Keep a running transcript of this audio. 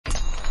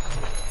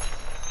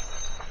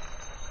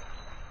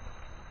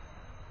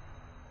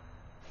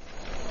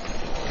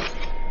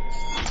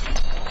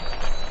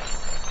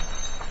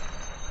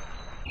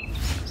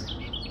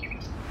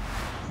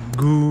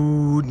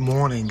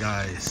morning,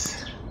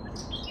 guys.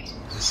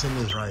 The sun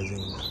is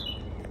rising.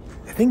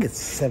 I think it's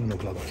 7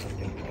 o'clock or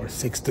something, or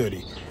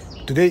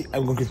 6:30. Today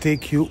I'm going to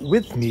take you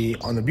with me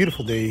on a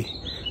beautiful day.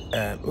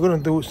 We're going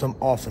to do some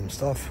awesome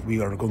stuff.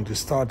 We are going to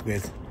start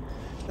with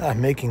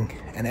making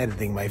and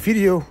editing my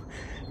video.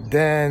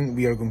 Then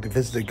we are going to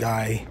visit a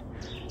guy,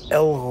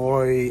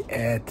 Elroy,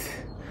 at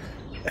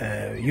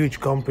a huge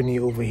company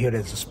over here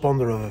that's a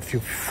sponsor of a few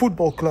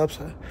football clubs.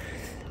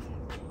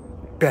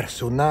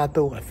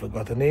 Personato, I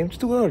forgot the name. It's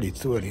too early.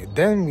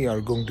 Then we are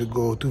going to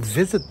go to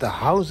visit the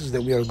houses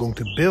that we are going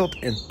to build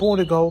in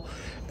Portugal.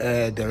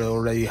 There are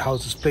already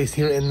houses placed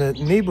here in the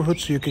neighborhood,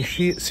 so you can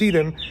see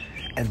them.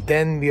 And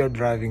then we are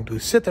driving to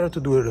Sittard to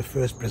do the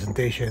first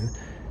presentation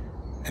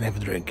and have a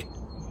drink.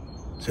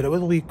 So that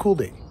will be a cool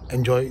day.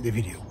 Enjoy the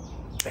video.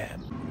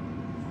 Bam.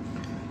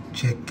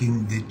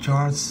 Checking the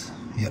charts.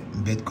 Yeah,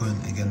 Bitcoin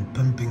again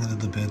pumping a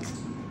little bit.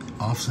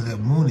 After that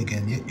moon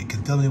again, yeah, you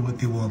can tell me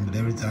what you want, but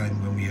every time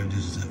when we have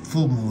this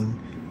full moon,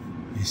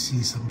 you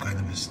see some kind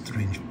of a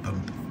strange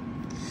bump.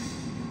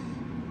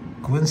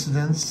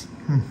 Coincidence?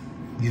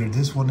 Here,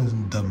 this one is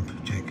a dump,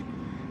 check.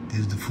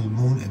 This is the full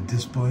moon at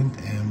this point,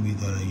 and we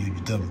got a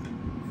huge dump.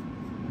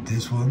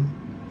 This one,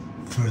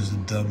 first a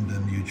dump,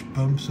 then a huge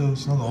pump, so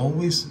it's not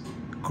always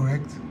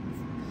correct,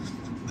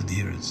 but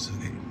here it's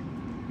okay.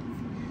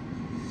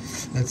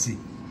 Let's see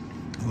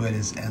where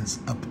this ends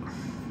up.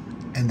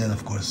 And then,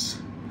 of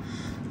course,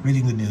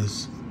 reading the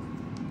news,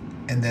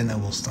 and then I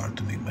will start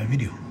to make my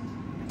video.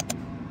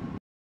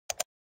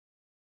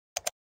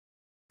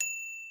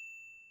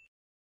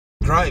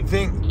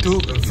 Driving to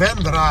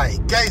Venray,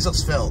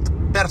 Keizersveld,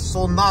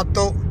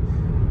 Personato.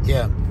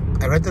 Yeah,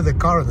 I rented a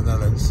car in the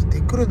Netherlands. They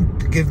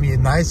couldn't give me a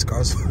nice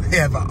car, so I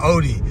have an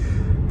Audi,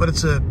 but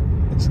it's a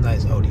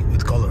nice Audi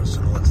with colors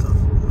and all that stuff.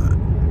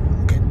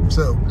 Okay,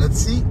 so let's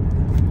see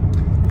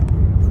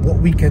what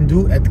we can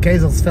do at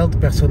Keizersveld,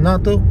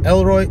 Personato.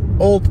 Elroy,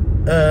 old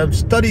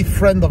study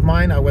friend of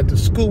mine. I went to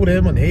school with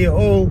him on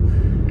AO,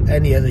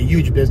 and he has a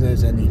huge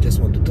business, and he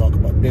just wants to talk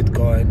about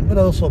Bitcoin, but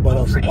also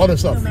about some other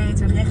stuff.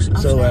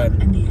 So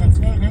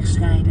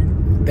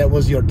that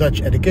was your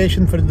Dutch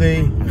education for the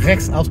day.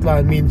 Rechts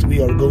afslaan means we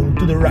are going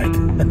to the right.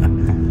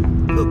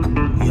 Look,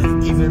 we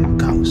have even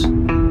cows.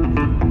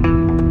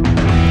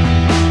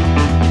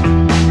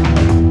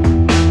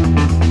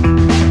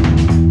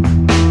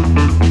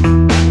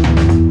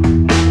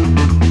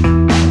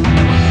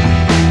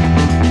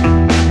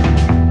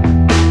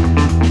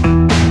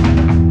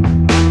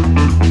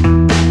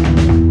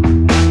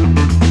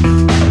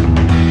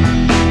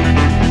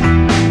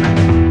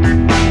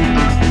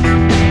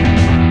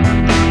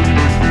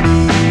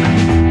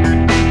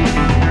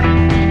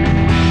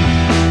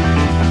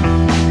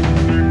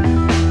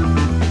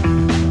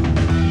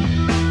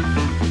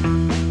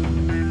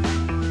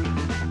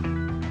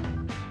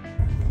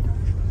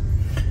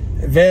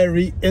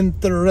 Very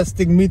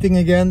interesting meeting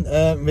again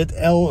with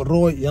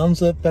Elroy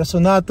Jansen,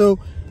 Personato.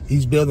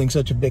 He's building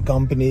such a big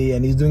company,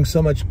 and he's doing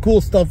so much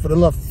cool stuff for a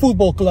lot of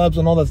football clubs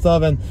and all that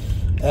stuff. And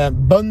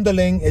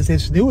bundling is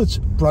his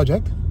newest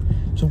project,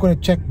 so I'm going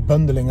to check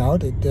bundling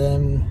out. It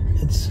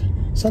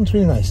sounds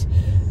really nice.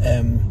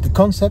 The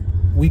concept,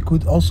 we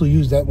could also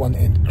use that one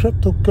in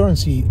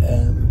cryptocurrency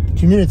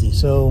community,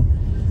 so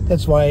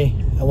that's why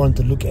I wanted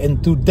to look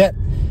into that.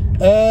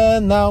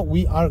 Now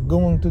we are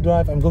going to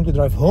drive. I'm going to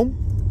drive home,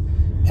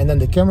 and then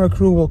the camera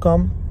crew will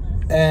come,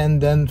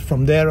 and then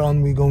from there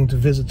on we're going to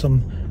visit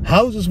some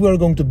houses we are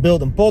going to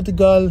build in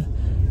Portugal,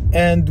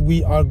 and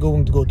we are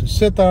going to go to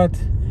Sittard,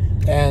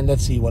 and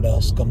let's see what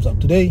else comes up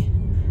today.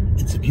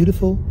 It's a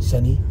beautiful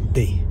sunny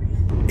day.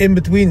 In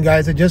between,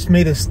 guys, I just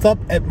made a stop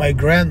at my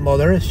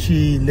grandmother.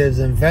 She lives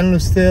in Venlo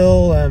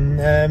still,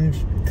 and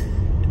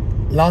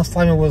last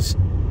time I was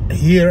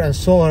here and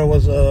saw her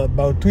was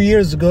about 2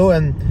 years ago,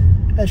 and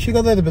she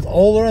got a little bit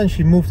older and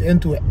she moved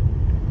into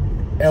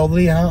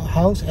elderly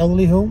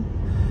home,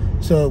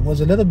 so it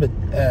was a little bit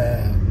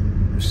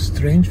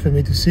strange for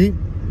me to see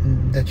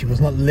that she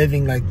was not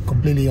living like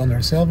completely on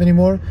herself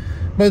anymore,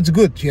 but it's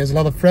good. She has a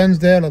lot of friends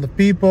there, a lot of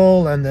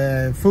people, and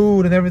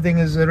food and everything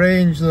is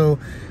arranged, so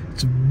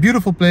it's a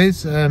beautiful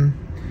place.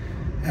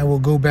 I will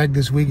go back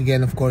this week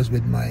again, of course,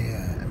 with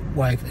my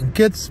wife and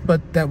kids,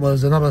 but that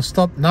was another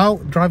stop. Now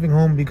driving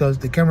home because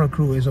the camera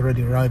crew is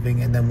already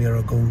arriving, and then we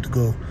are going to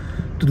go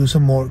to do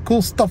some more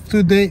cool stuff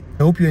today.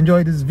 I hope you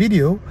enjoyed this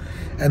video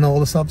and all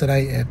the stuff that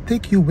I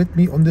take you with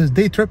me on this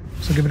day trip,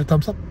 so give it a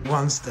thumbs up.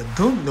 Ones that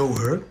don't know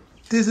her,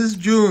 this is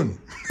June.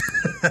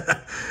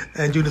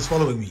 And June is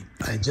following me.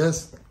 I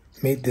just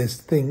made this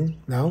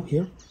thing now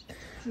here,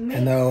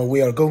 and now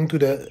we are going to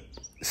the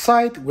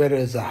site where there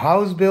is a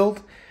house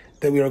built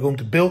that we are going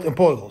to build in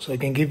Portugal. So I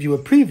can give you a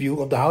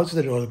preview of the houses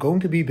that are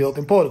going to be built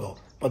in Portugal.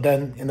 But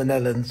then in the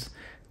Netherlands,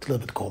 it's a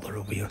little bit colder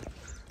over here.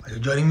 Are you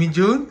joining me,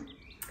 June?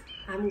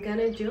 I'm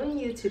gonna join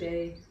you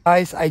today.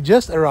 Guys, I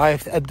just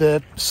arrived at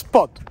the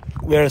spot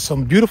where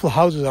some beautiful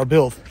houses are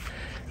built,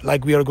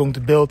 like we are going to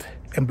build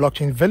in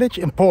Blockchain Village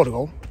in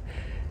Portugal.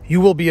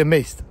 You will be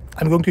amazed.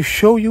 I'm going to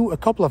show you a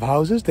couple of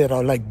houses that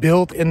are like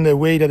built in a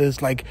way that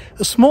is like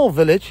a small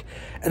village.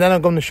 And then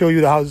I'm going to show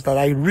you the houses that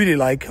I really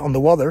like on the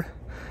water.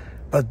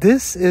 But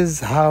this is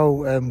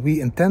how we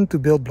intend to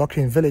build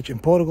blockchain village in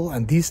Portugal,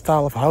 and these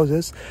style of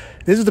houses.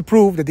 This is the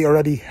proof that they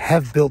already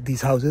have built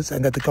these houses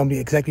and that the company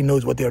exactly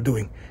knows what they are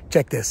doing.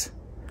 Check this.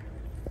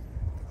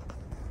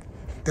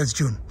 That's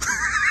June.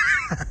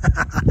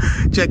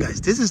 Check guys,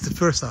 this is the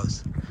first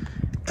house.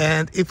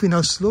 And if we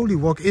now slowly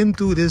walk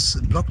into this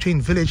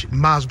blockchain village,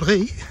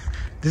 Maasbree.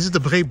 This is the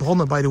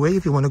Breebronne, by the way.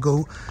 If you want to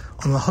go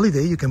on a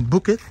holiday, you can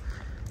book it.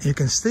 And you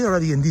can stay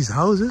already in these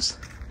houses.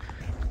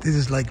 This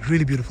is like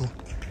really beautiful.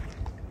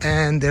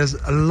 And there's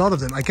a lot of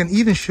them. I can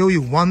even show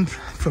you one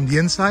from the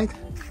inside.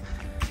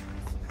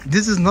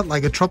 This is not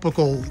like a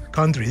tropical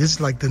country. This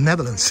is like the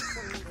Netherlands.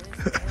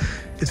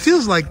 It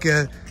feels like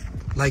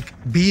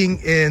being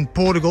in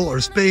Portugal or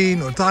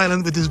Spain or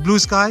Thailand with this blue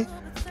sky.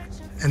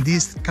 And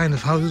these kind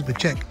of houses, but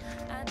check.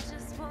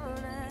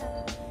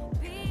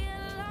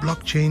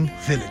 Blockchain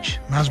village,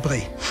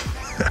 Maasbree.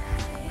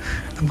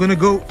 I'm gonna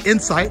go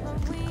inside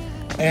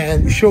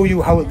and show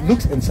you how it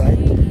looks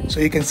inside,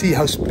 so you can see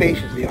how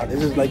spacious they are.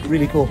 This is like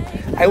really cool.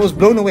 I was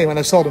blown away when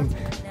I saw them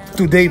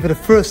today for the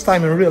first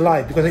time in real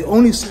life, because I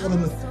only saw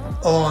them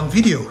on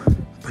video.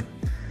 But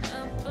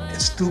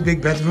it's 2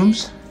 big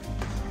bedrooms,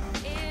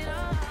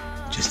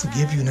 just to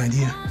give you an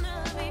idea.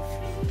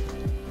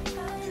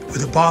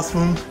 With a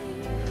bathroom,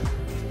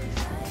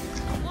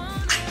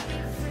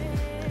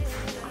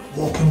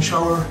 walk-in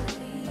shower.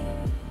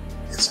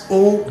 It's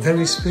all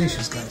very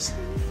spacious, guys.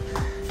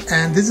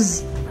 And this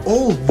is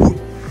all wood,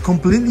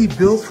 completely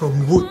built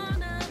from wood.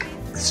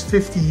 It's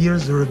 50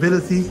 years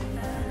durability.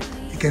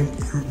 You can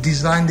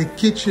design the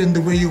kitchen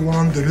the way you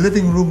want, the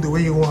living room the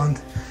way you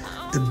want,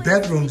 the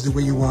bedrooms the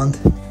way you want.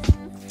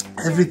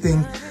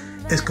 Everything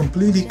is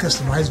completely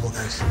customizable,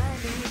 guys.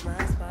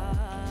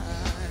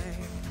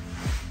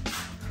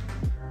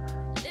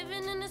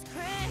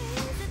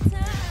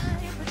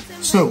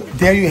 So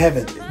there you have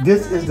it.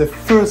 This is the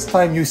first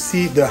time you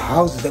see the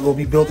houses that will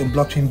be built in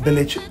Blockchain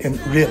Village in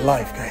real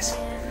life, guys.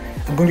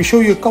 I'm going to show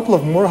you a couple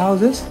of more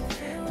houses.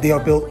 They are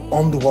built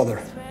on the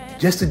water,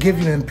 just to give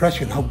you an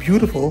impression how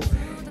beautiful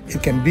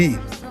it can be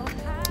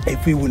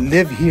if we would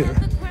live here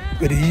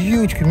with a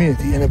huge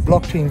community in a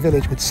blockchain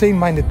village with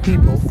same-minded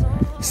people,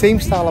 same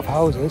style of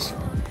houses,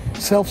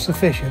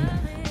 self-sufficient,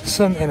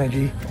 sun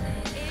energy,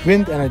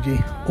 wind energy,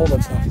 all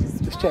that stuff.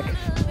 Just check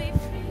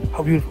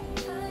how beautiful.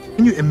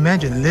 Can you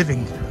imagine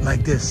living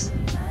like this?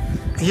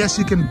 And yes,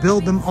 you can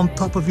build them on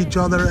top of each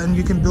other, and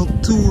you can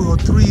build 2 or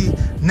 3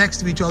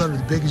 next to each other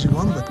as big as you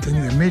want, but can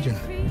you imagine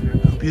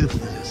how beautiful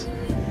this is?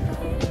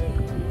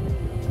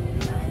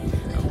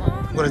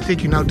 I'm gonna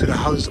take you now to the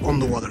houses on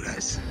the water,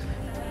 guys.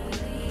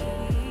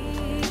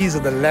 These are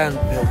the land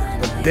buildings,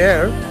 but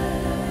there,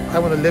 I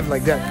want to live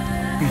like that.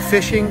 Be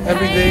fishing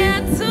every day.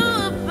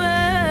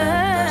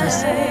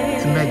 Just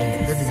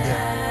imagine living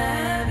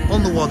there,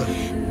 on the water.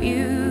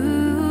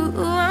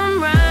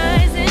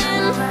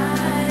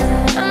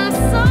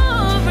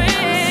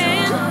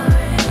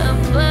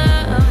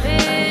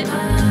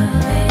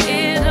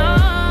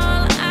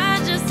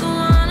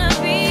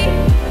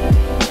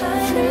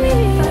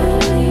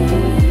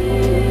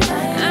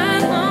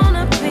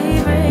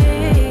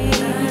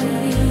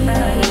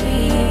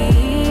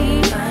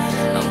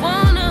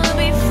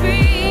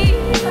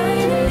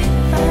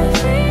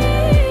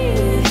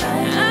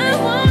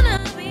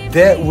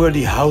 That were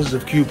the houses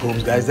of KOOP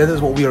homes, guys. That is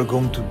what we are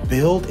going to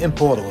build in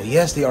Portugal.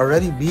 Yes, they are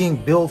already being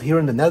built here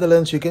in the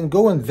Netherlands. You can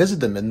go and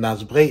visit them in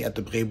Maasbree at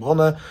the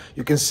Breebronne.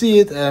 You can see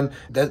it.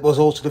 That was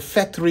also the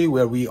factory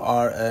where we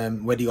are,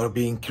 where they are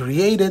being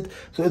created.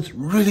 So it's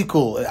really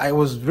cool. I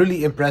was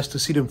really impressed to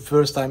see them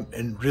first time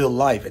in real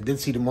life. I did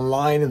see them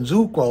online and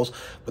Zoom calls,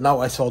 but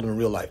now I saw them in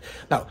real life.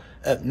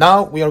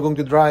 Now we are going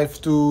to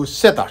drive to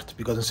Sittard,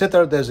 because in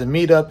Sittard there's a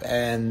meetup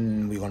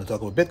and we're going to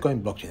talk about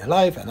Bitcoin, blockchain and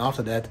life. And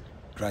after that,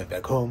 drive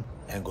back home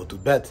and go to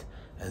bed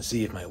and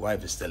see if my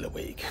wife is still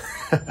awake.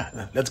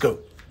 Let's go.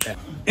 1,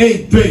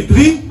 2,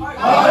 3. Come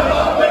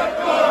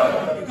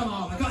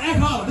on, ik kan echt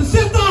halen. De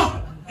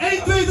Sittard.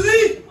 1, 2,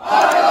 3.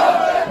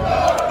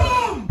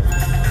 Boom!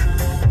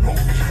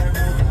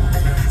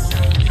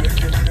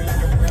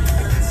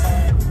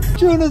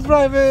 June is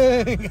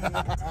driving.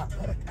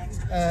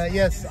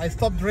 Yes, I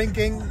stopped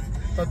drinking,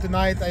 but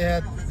tonight I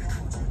had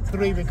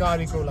 3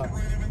 Bacardi Cola.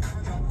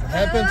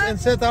 Happens in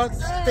Sittard,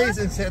 stays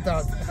in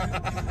Sittard.